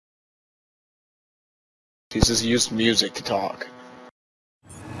He's just used music to talk.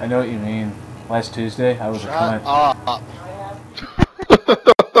 I know what you mean. Last Tuesday, I was a cunt. Up.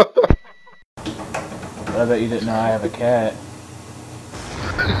 But I bet you didn't know I have a cat.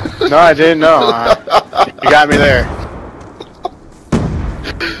 No, I didn't know. You got me there.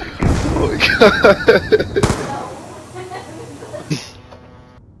 Oh my god.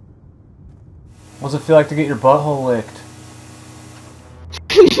 What's it feel like to get your butthole licked?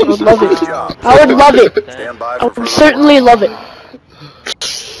 I would love it. I would love it. I would certainly love it.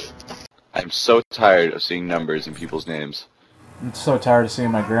 I'm so tired of seeing numbers in people's names. I'm so tired of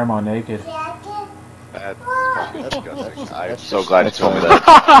seeing my grandma naked. That's disgusting. I'm so glad you told me that.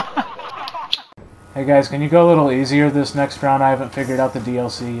 Hey guys, can you go a little easier this next round? I haven't figured out the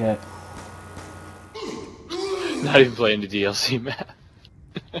DLC yet. Not even playing the DLC map.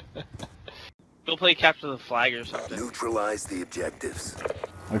 Go play Capture the Flag or something. Neutralize the objectives.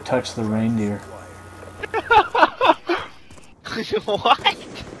 Or touch the reindeer. What?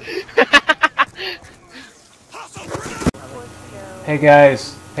 Hey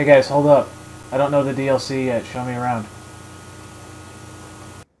guys, hold up. I don't know the DLC yet. Show me around.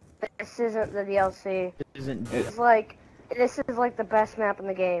 This isn't the DLC. It's like, this is like the best map in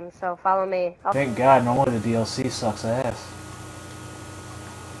the game, so follow me. Thank God, normally the DLC sucks ass.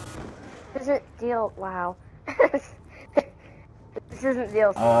 This isn't wow. This isn't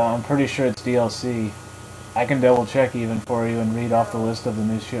DLC. I'm pretty sure it's DLC. I can double check even for you and read off the list of the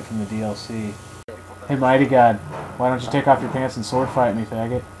new shit from the DLC. Hey Mighty God, why don't you take off your pants and sword fight me,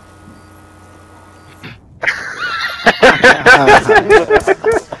 faggot?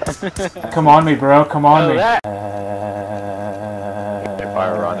 Come on me, bro, come on me. Fire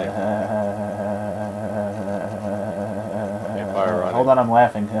Ronin. Fire Ronin. Hold on, I'm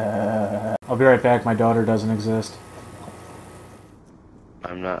laughing. I'll be right back, my daughter doesn't exist.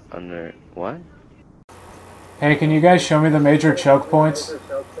 I'm not under... what? Hey, can you guys show me the major choke points?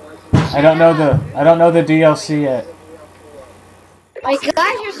 I don't know the DLC yet. My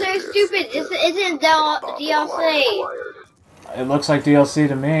gosh, you're so stupid. This isn't DLC. It looks like DLC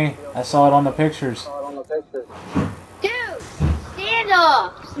to me. I saw it on the pictures. Dude,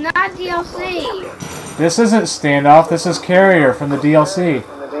 standoff. It's not DLC. This isn't standoff. This is Carrier from the DLC.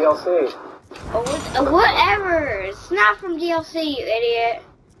 Whatever. It's not from DLC, you idiot.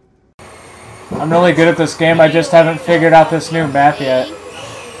 I'm really good at this game. I just haven't figured out this new map yet.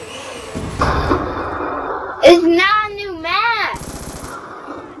 It's not a new map.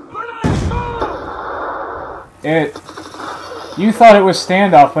 You thought it was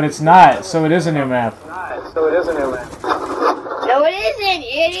standoff, but it's not. So it is a new map. No, it isn't,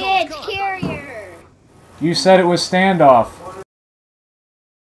 idiot. It's Carrier. You said it was standoff.